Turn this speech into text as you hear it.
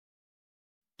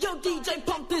Yo, DJ,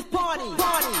 pump this party, party,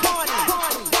 party, party,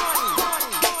 party, party,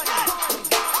 party.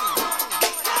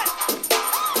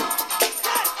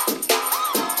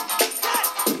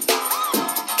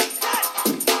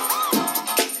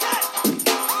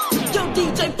 Yo,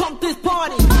 DJ, pump this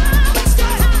party.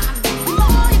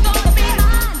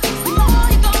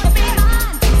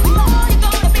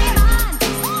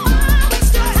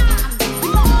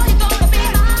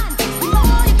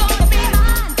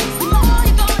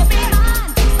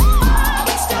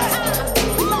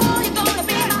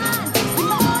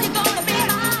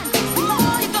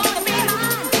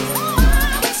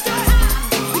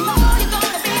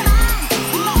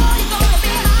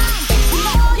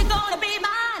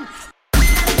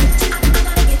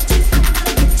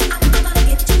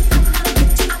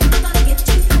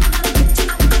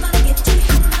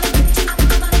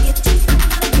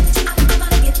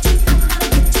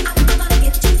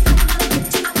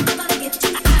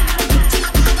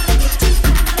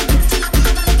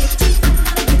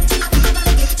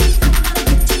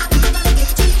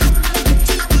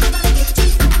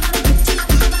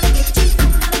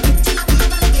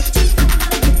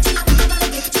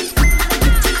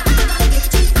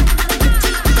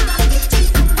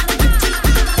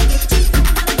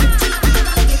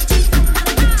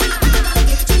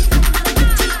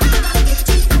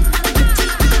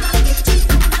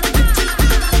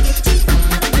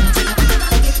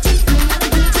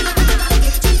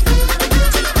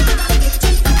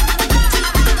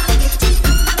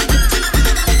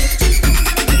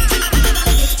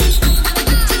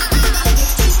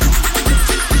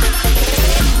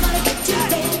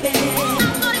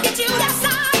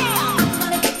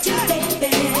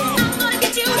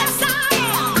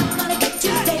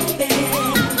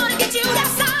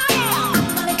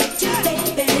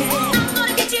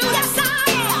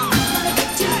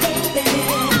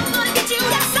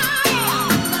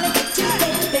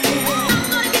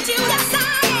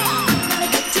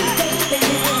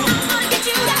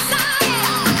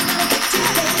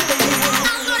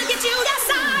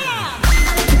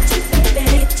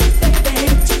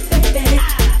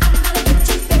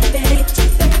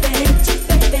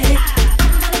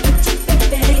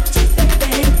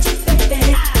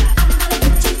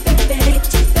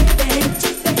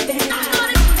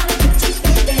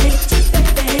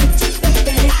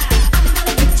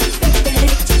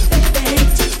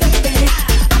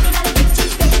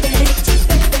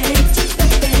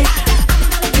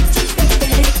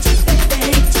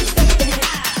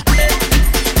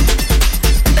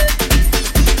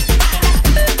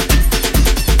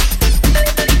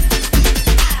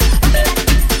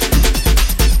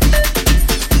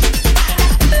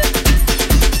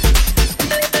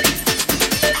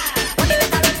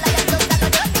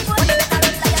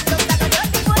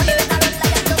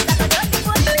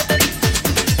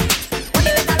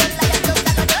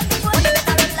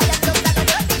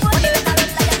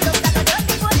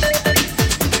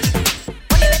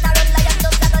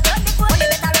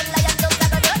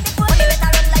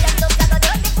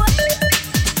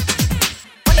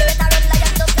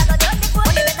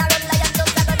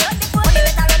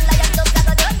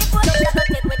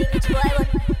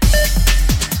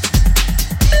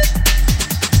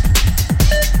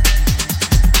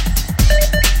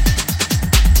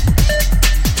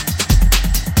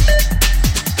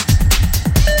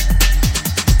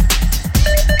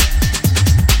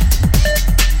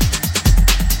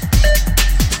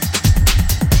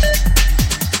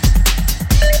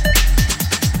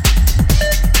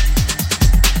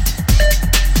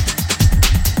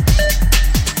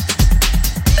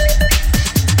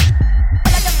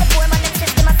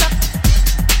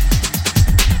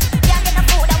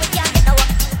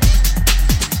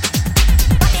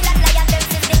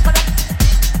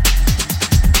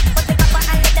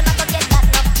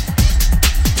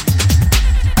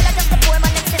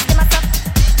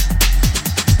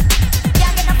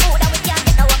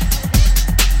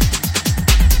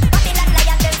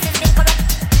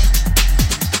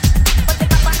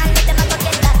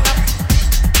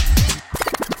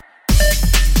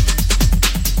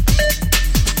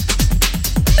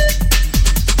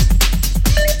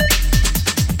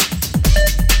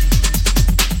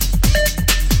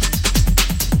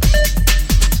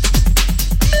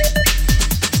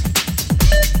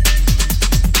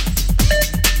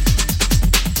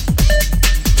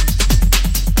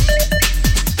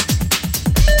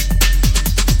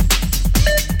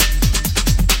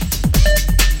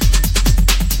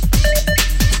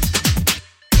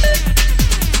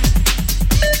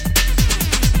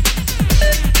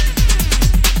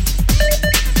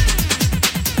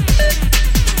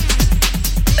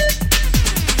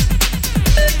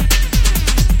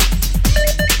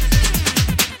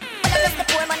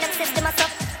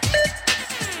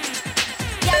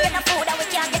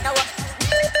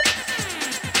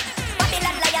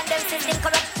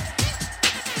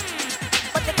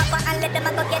 let them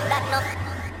a go get that enough.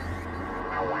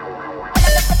 Well, I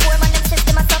love the poor man, them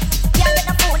system a suck. Can't get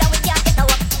no food and we can't get no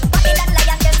work. Babylon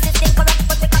lion, them system corrupt,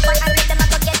 but we come back and let them a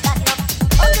go get that enough.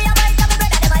 Hungry and white and me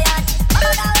brother them a yarn.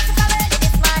 Mama now it's a early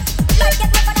this man. Life get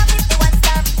rougher than 51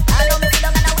 stamp. I know me sit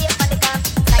down and I wait for the camp.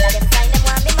 Side of them sign them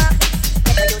want me mark.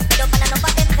 Get no use fed up and I know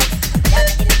for them flex. Can't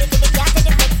take the little bit, can't take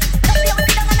the flex. Just be on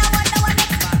sit down and I wonder what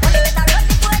next. Only better run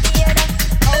before the year done.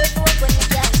 How me to work when me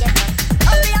can't get none.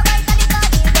 Hungry and white and the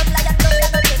body, blood lion, blood I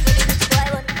go take with the rich boy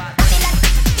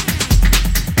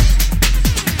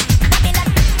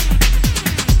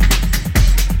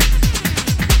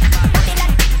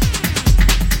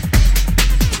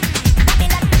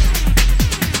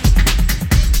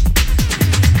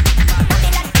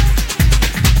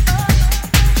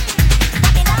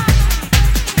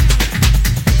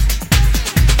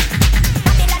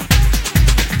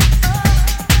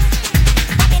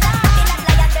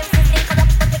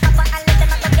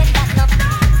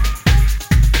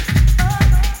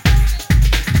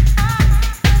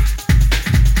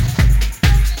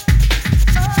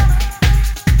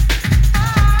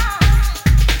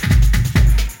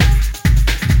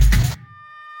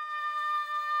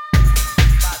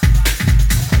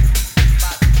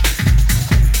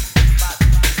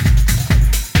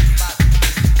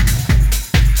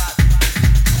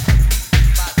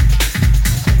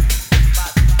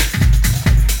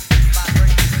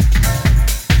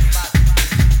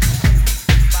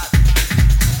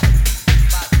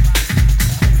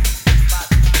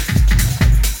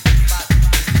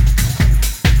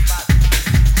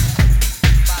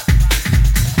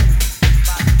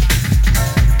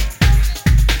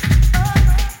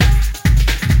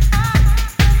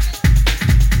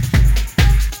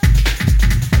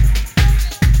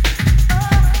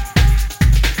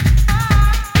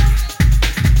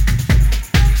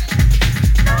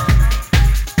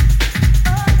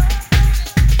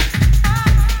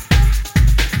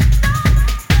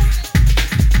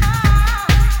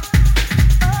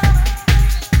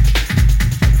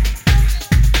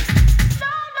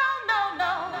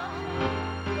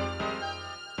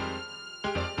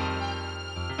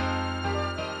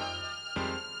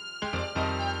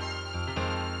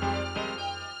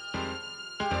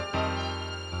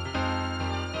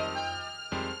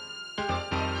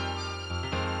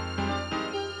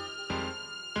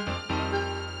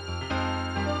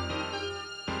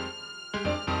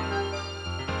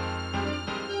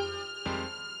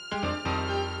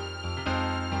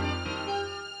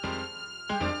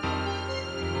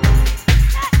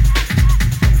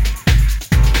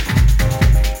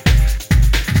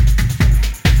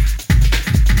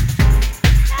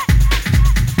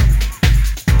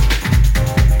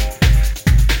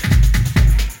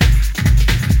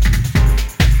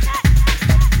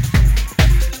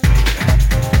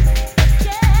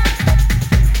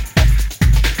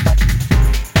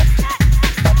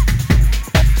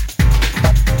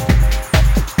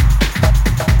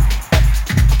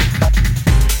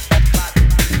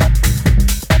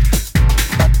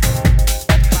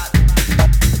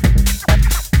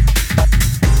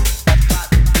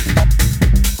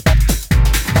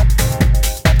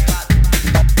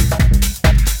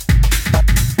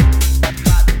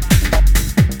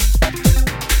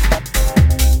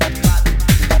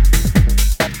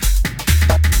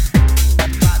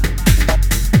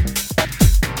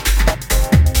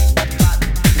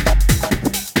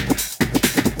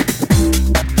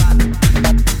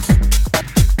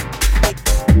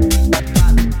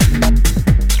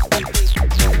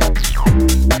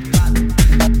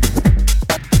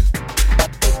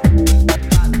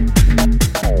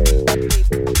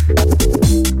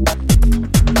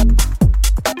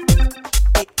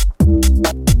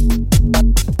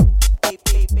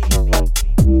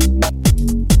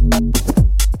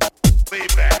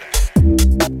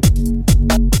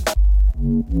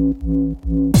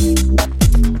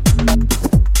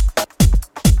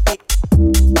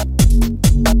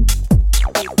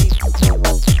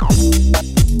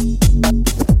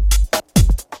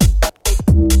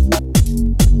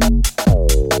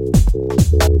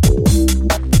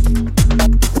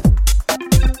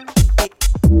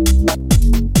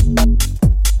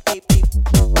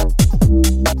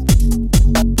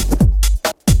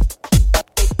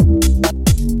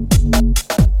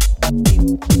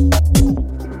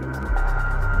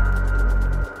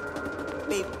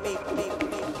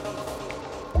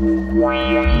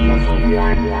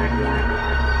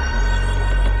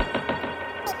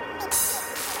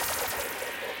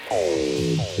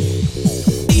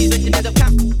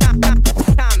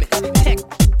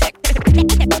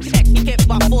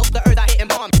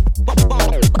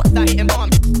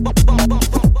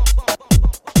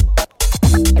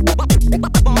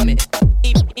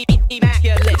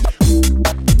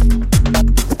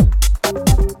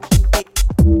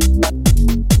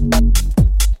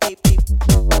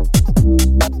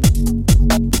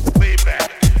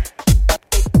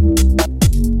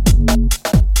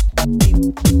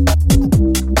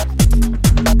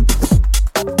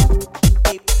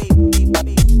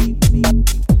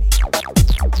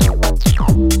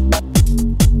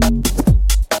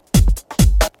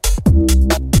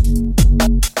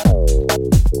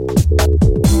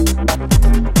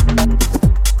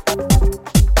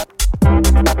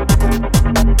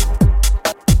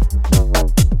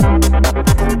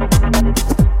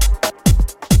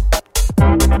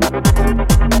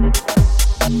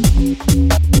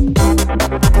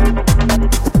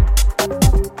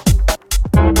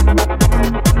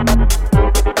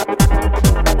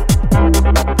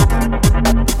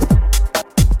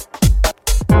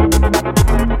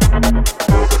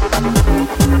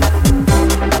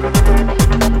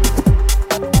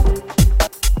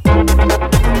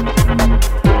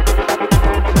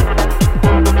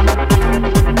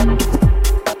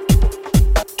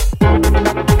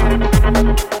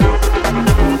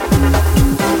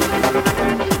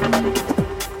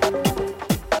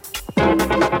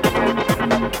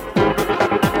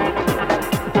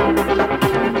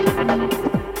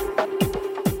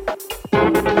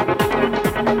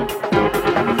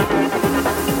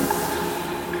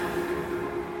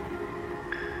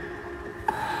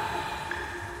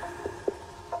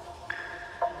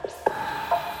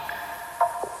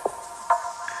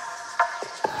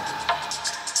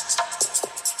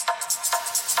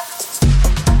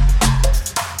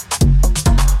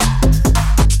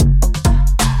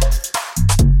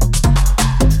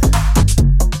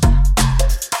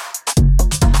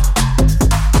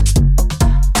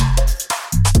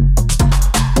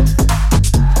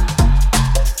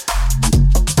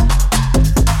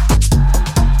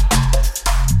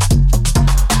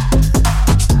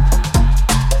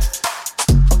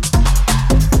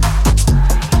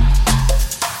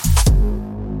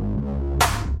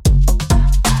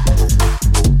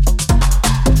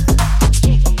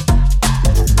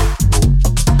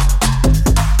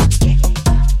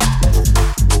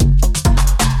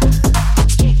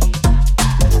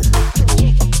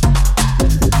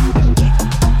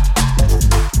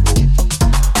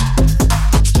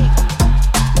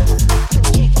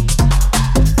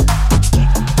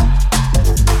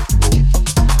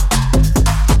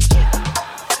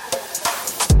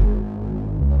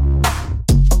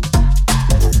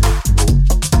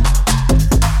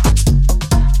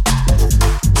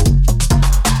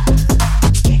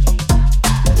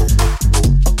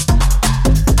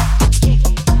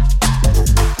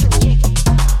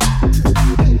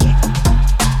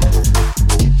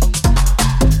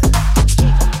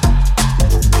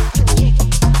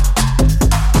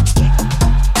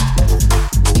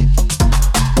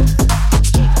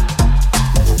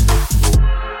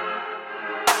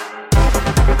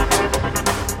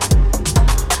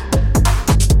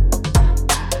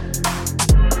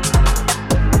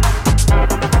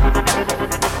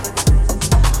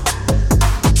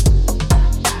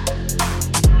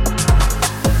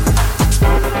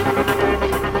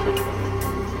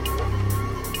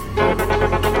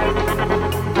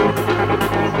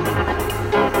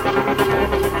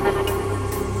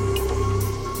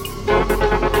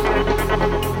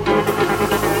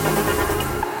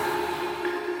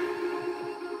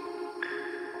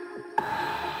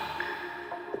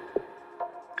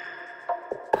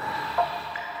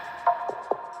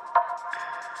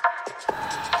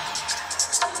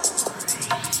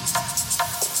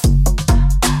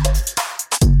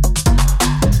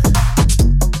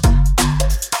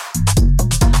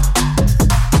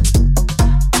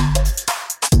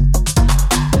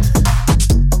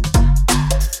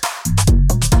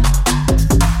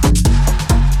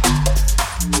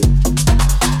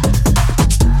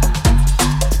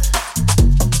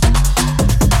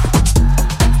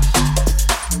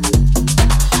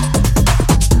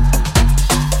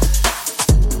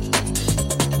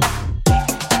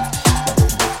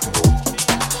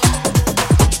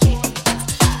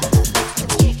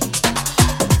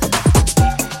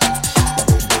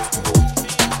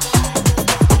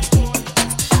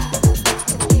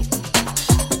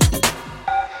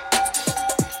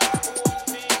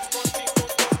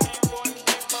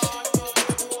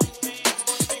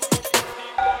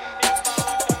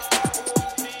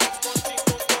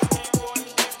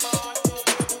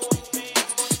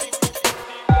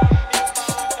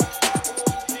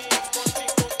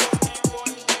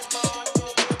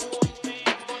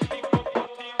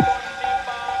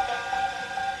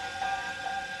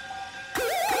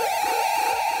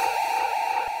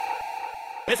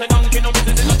Me say donkey no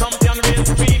business in a champion race.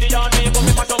 Really hard me but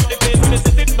me mash up the place. When me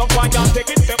sit it, no boy can't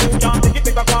take it. Say who can't take it,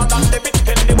 take a call and step it.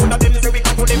 Tell the one of them say we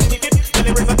can do them tick it. Tell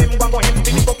the rest of them go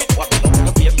empty the bucket. What it up to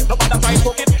the face, no bother try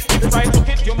to it. If you try to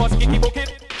it, you must kick the bucket.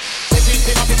 Say this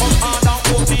thing have to come hard and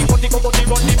OT. Put the cocoa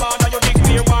run the border. You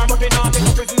declare war but we not take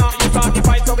a prisoner. You start the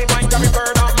fight so we find carry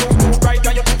further. You move right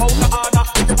and you keep out the order.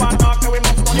 If you want talk, say we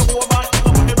must on you over.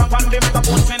 Up on the rock and the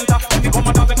microphone center. When the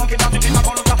commander say monkey down in a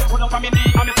corner. Put up on me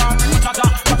knee and me start with another.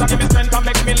 But I give me strength and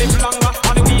make me live longer.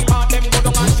 And the weak heart them go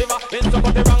down and shiver. Then so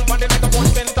got the wrong man, the microphone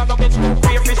center. No bitch,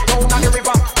 free fish down on the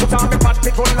river. Put on me fat,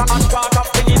 me full of hot water.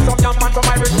 We need some young man from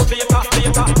my risk later.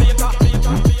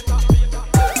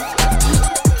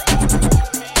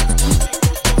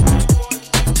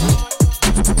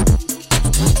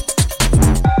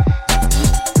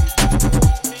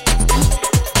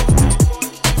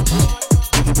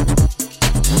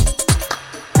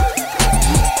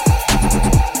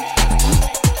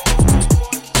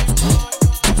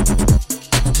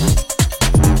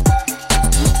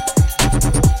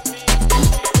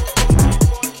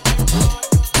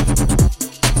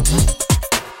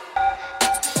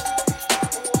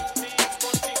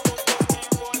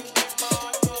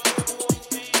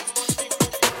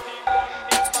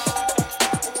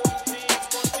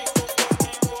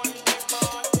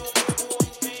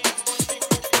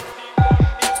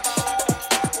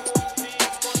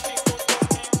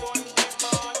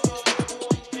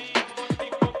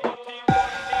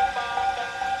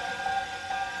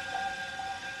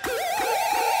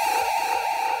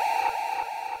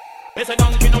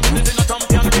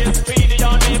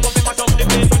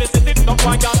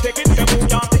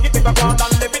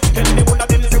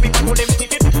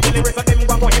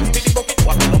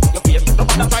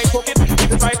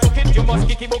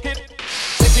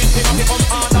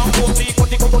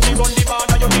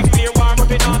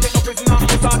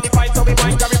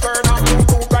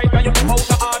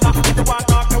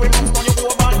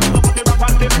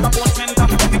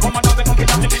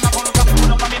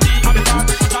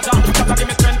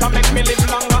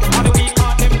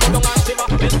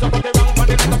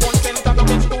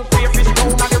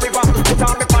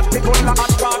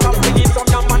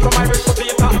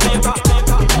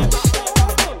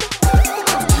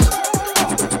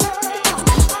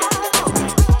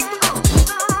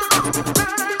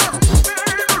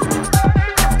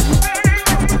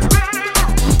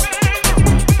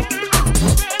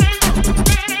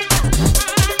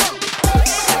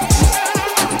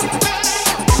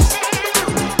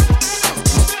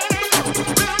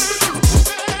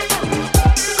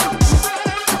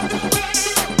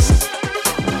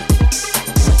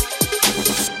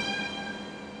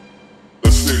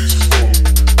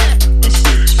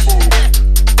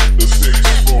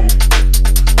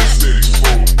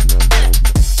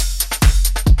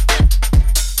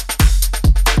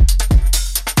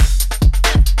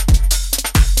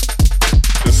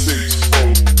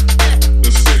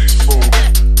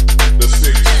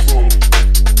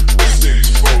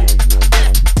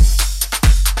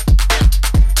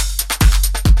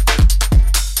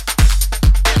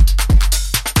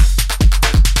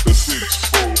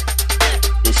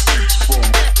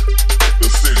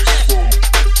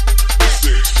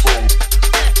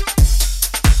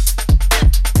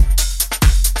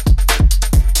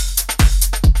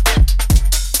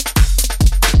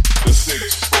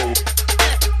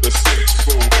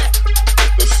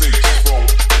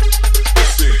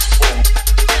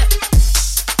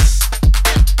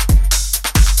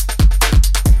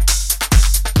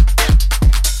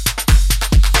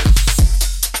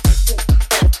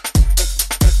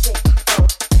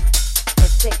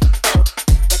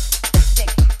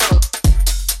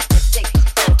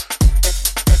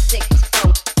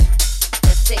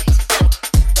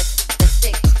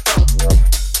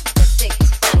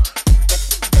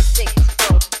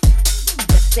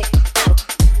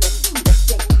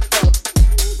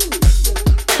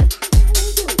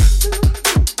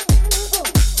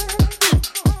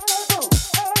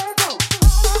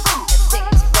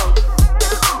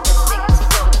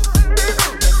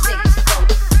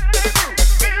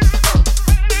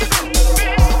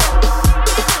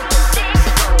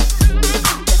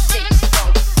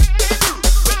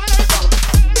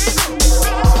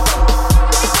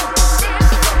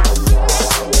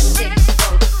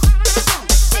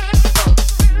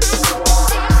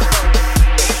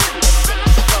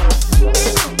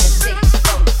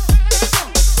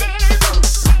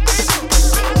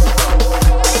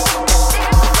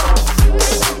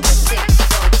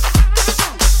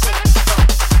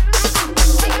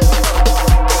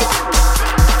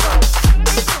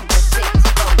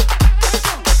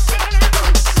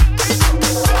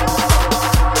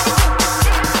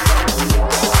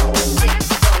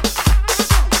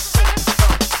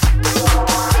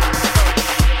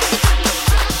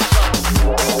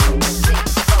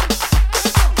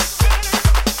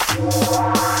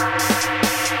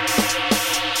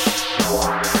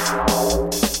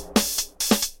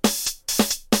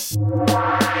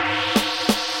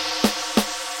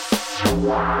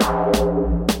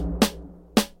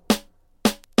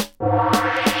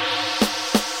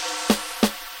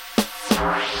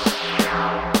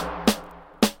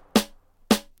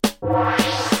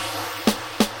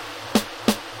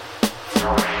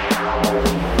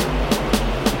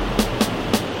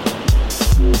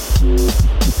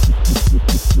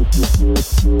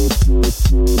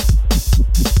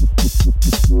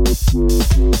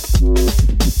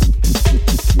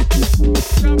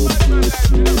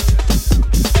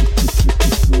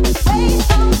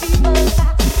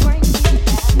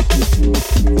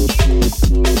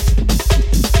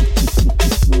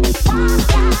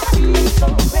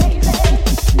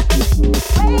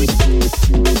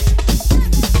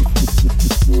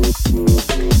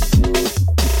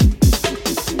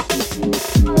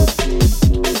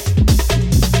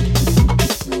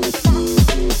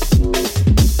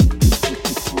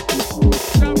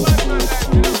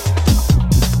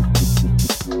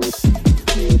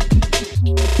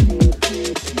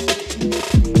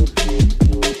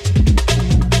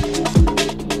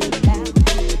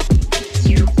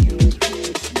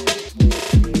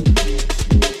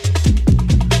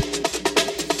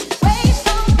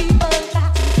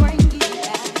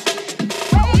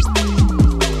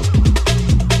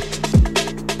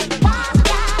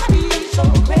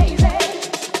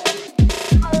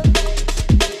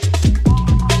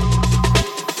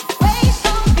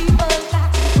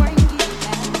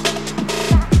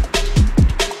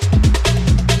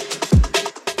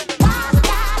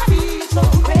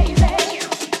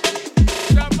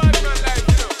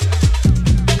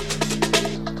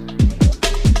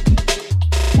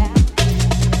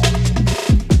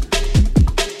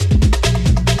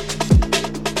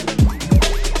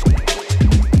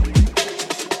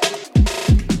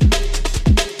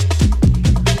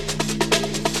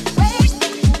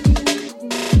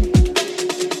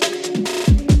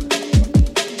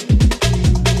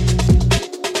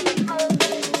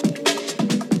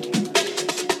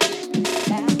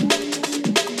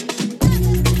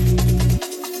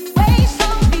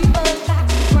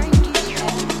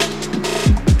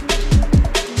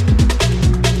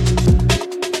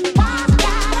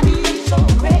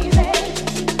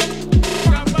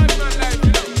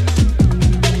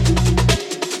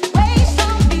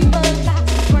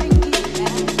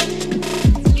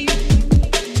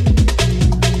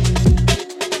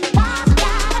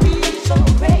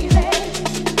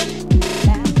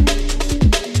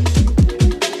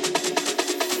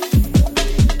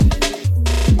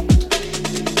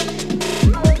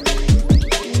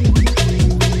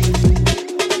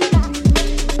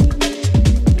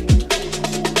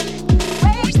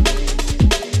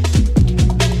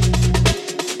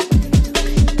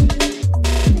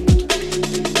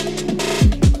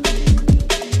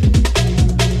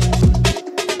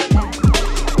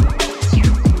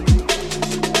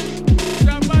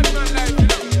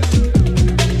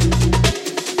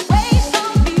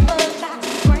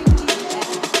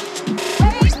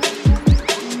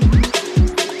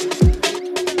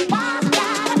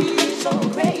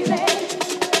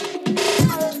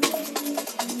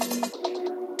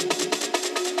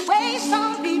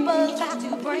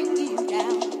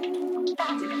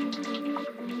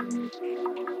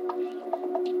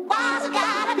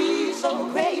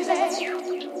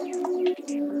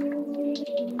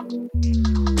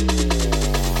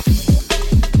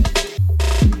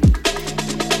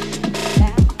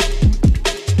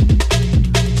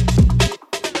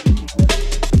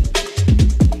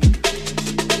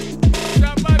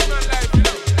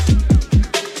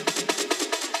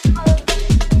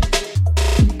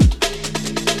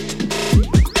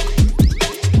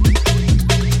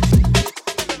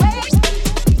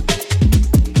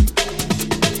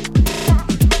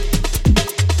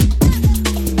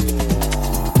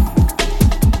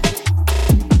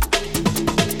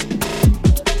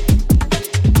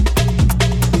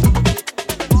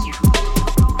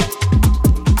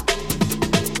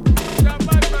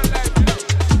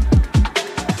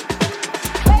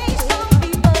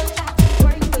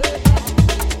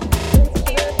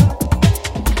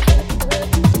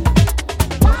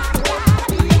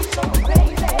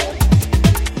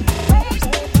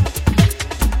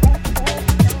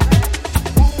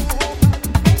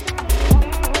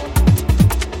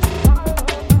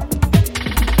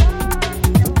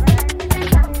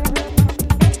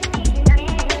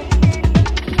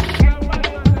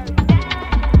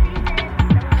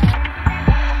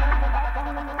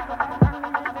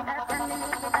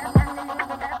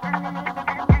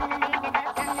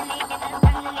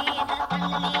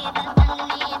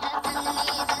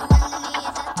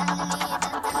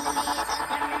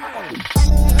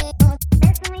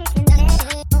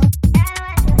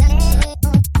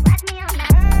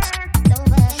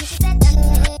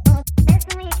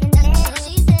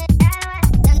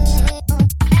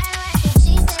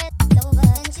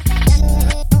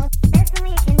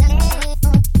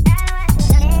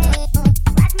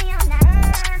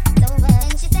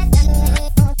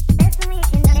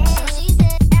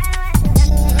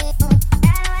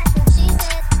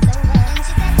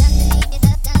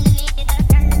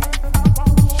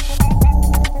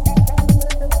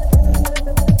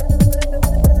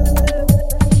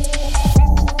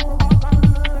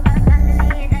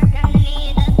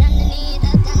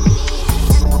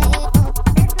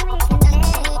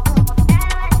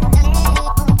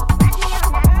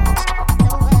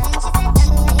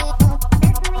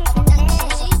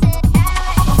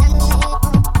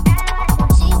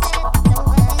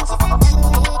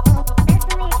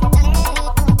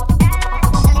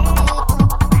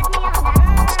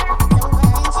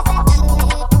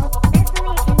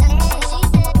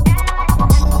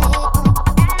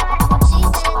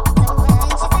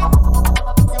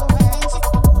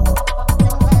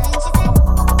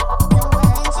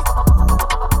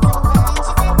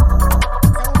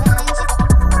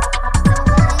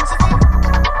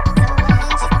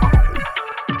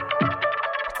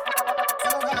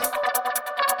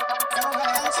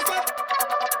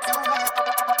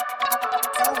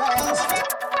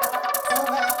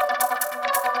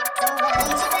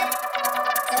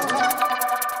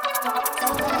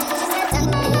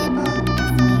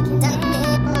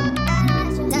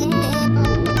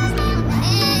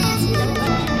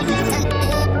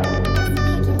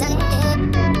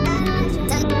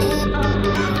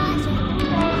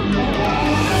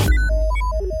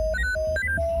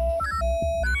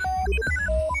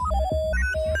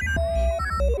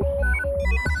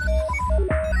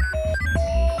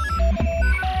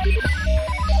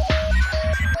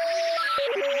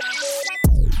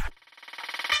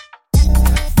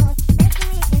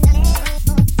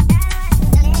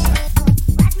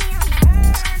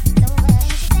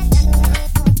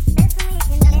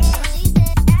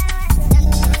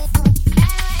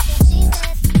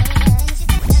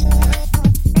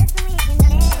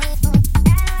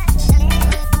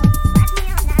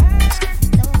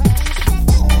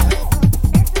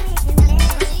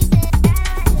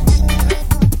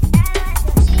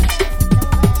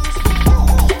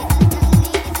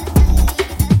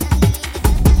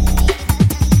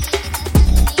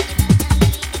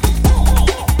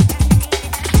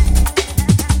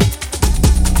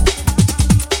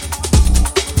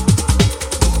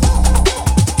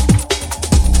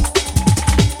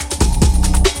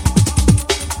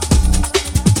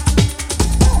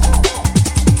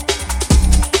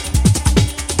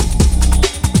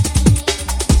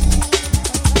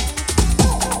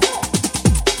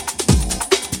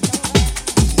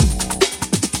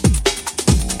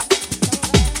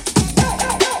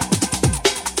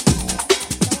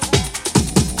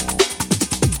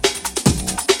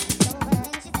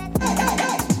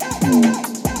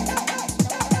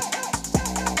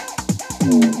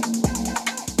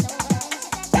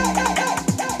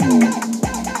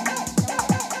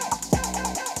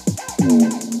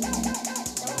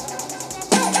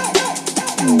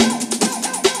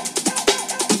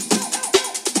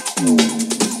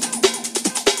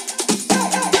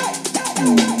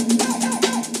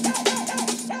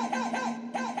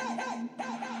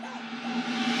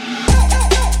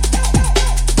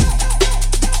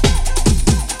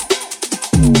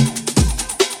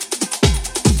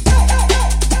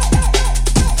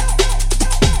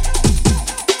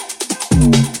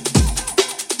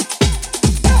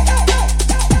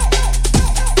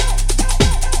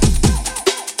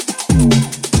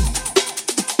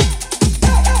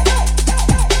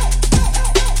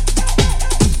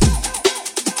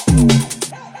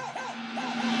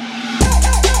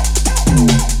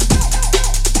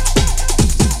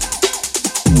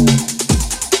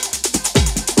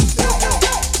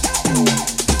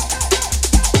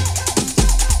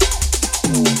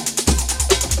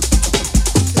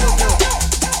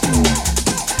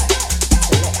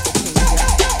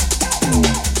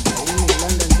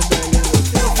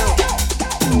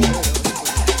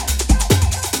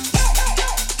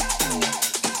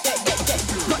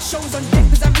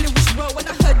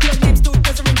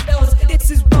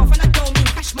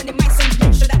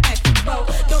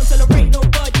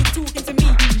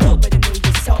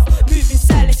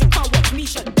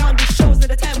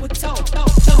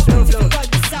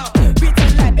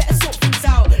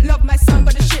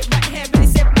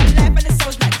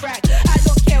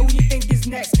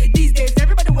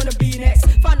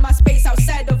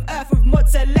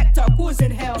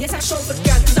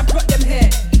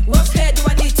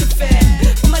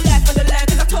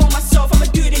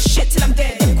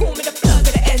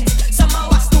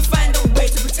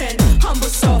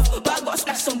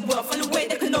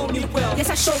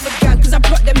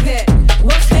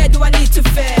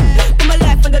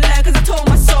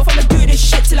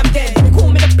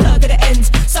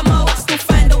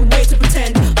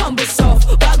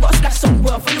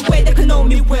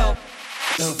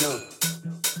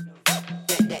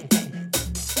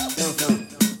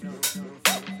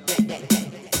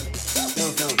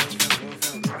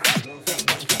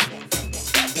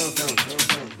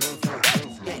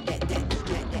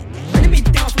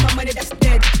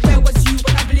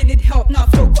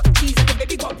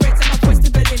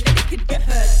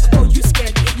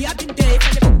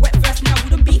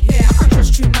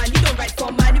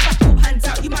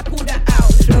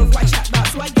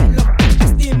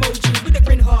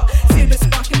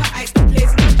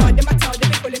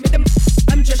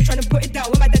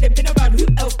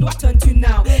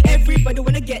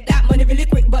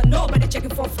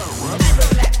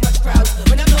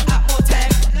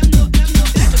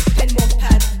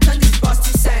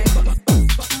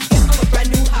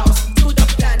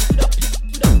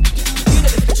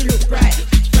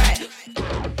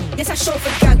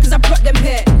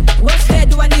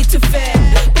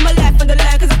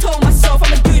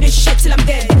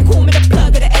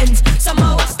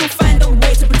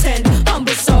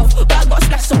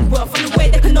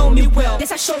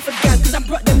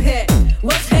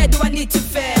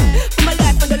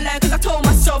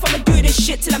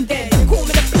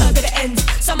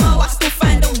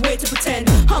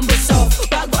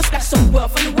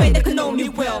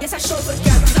 Yes, I show for the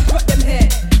gang, 'cause I brought them here.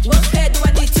 What hair do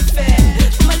I need to fair?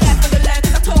 For my life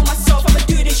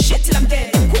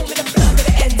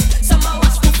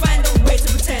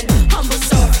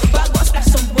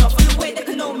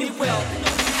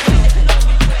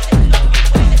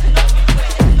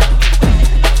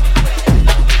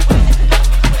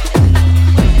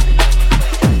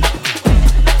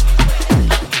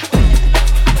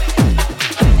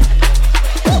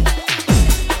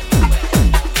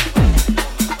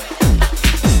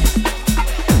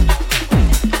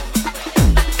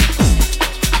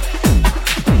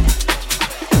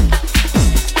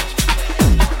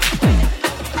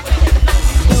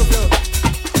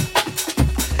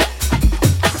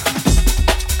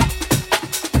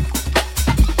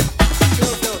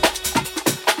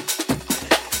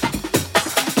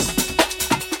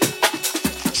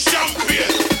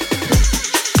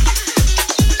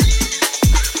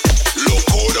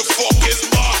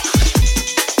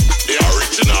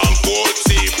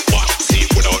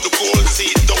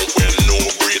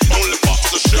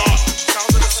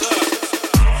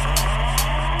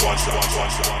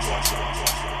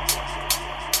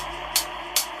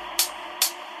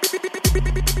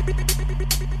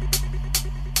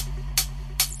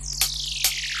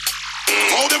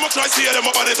try see them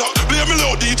up on it up. Play me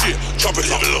low, DJ, chop it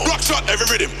up. Rock shot every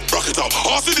rhythm, rock it up.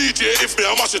 Ask the DJ if me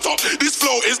I mash it up. This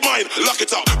flow is mine, lock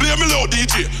it up. Play me low,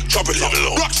 DJ, chop it up.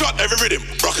 Rock shot every rhythm,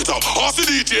 rock it up. Ask the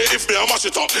DJ if me I mash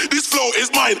it up. This flow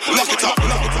is mine, lock it up.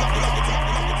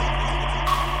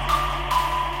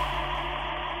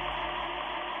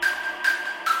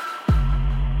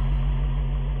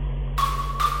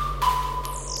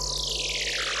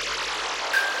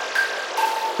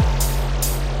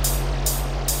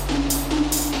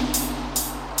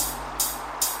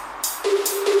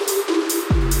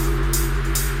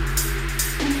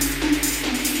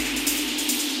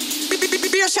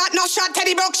 Shot, no shot,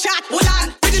 Teddy broke shot. Hold on,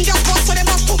 rhythm just bust, so they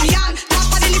must put me on.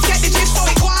 Top of the list, get the gist, so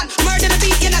it go on. Murder the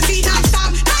beat, you know, see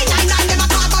non-stop. 999, never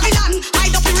call Babylon.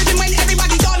 Hide up the rhythm when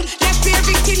everybody done. Left beer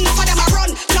victim, enough of them a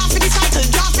run. Drop for the cycle,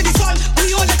 drop for the sun.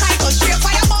 We own the title, straight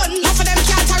fire bun. Enough of them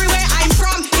can't carry where I'm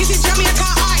from. Is it Jamaica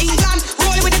or England?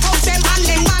 Rolling with the cops, them and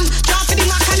man. Drop for the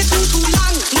Mac and the too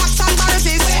long. Max and Barras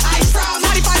is where I'm from.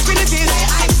 45 spinners is where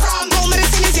I'm from. Home of the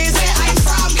sinners is where I'm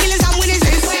from. Killers and winners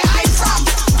is where I'm from.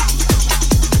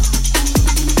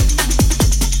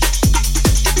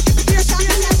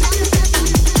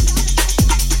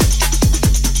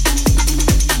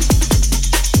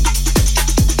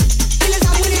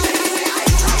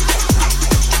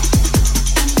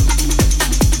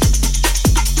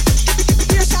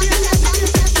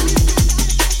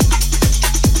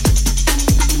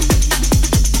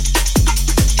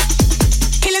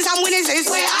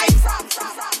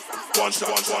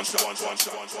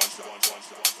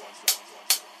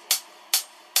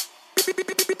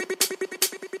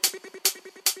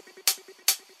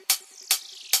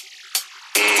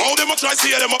 How them a try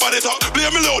see them up on it up. Play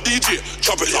me low, DJ,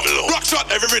 chop it up. Rock shot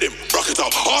every rhythm, rock it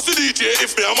up. Ask the DJ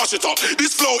if me I mash it up.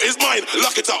 This flow is mine,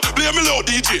 lock it up. Play me low,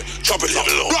 DJ, chop it up.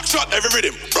 Rock shot every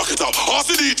rhythm, rock it up. Ask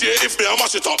the DJ if me I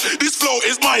mash it up. This flow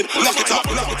is mine, lock it up.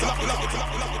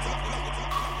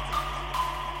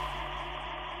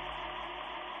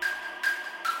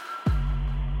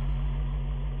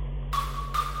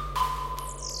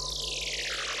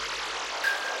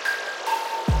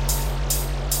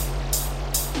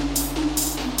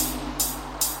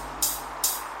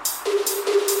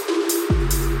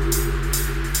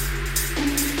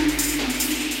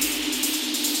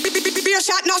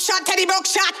 Shot, no shot, Teddy broke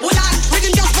shot. Hold on, rhythm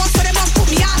just bust, so they must put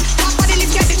me on. Top of the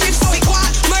list, get the gist, so it go on.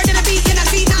 Murder the beat, you know,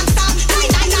 see non-stop.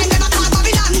 999, never call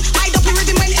Babylon. Hide up the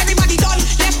rhythm when everybody done.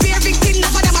 Left beer victim,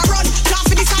 enough of them a run. Drop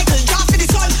for the cycle, drop for the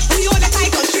sun. We own the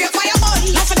title, straight fire bun.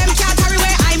 Enough of them can't carry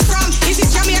where I'm from. Is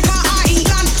it Jamaica or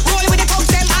England? Rolling with the cops,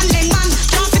 them and man.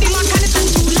 Drop for the Mac and the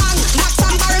too long. Max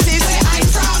and Barras is where I'm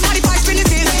from. 45 spinners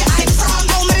is where I'm from.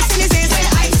 Home of the sinners is where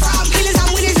I'm from. Killers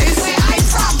and winners is where I'm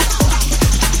from.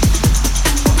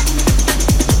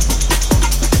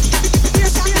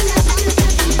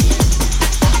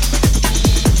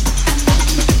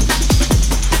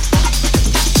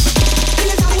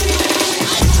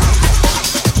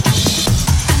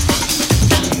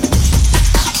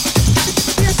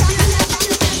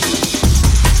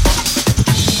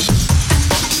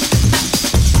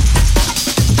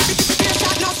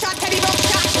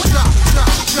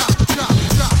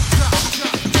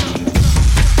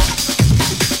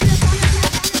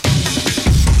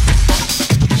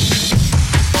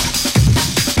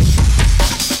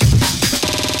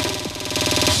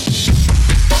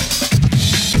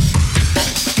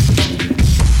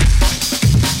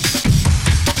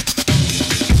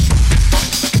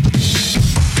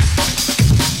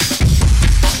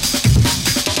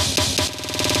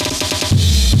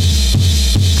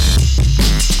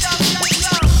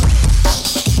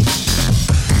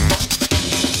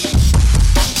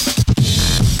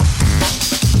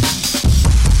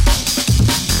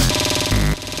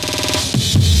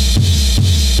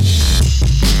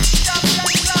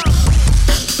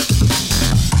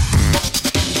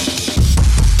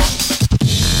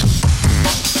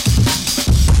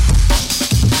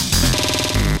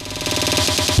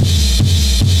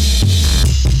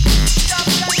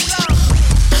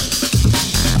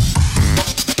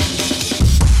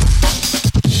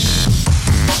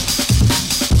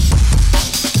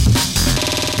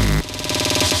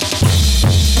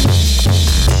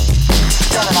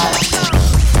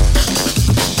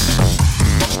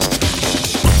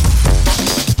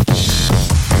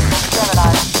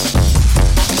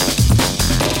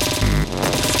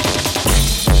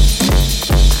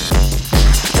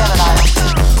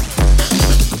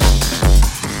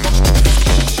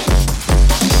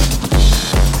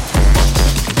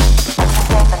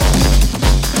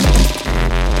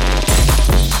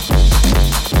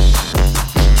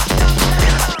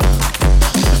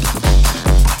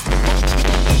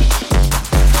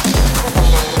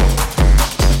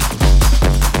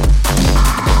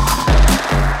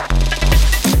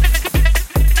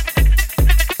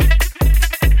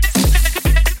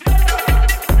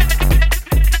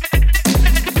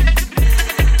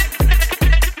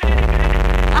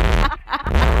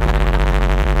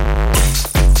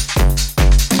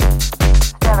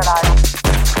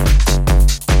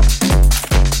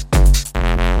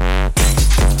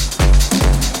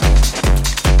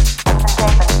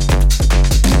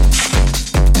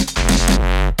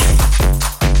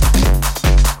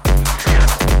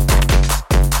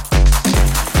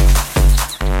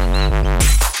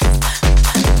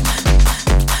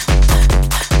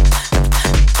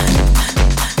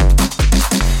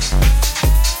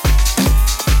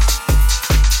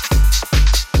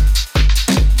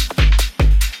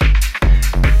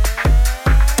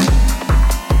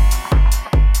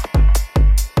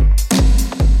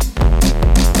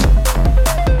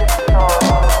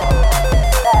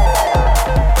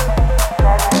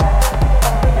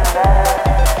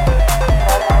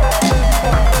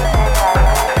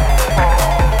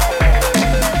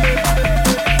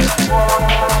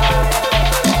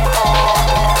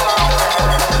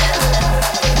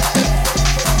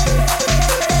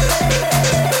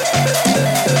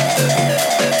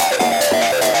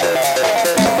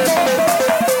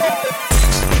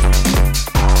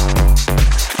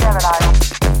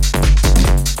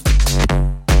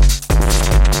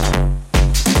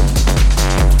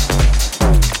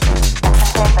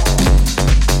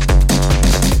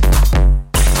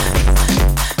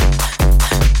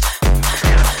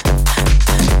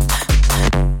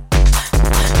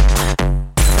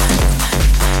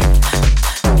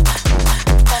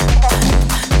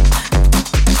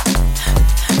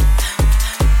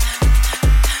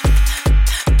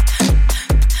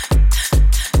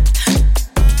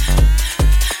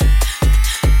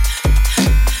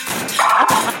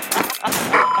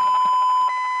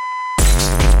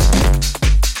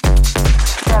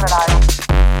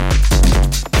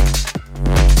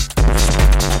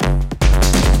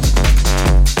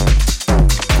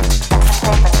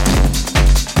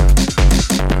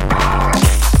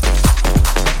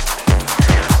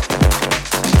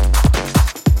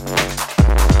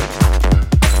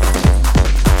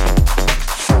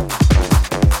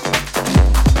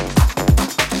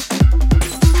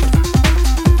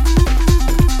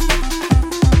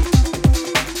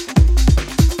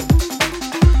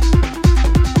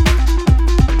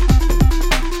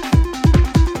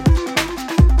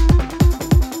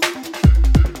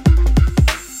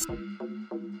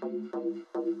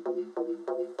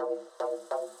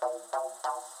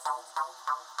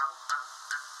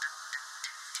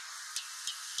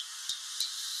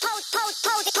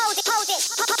 pose it, pose it,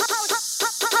 pose it.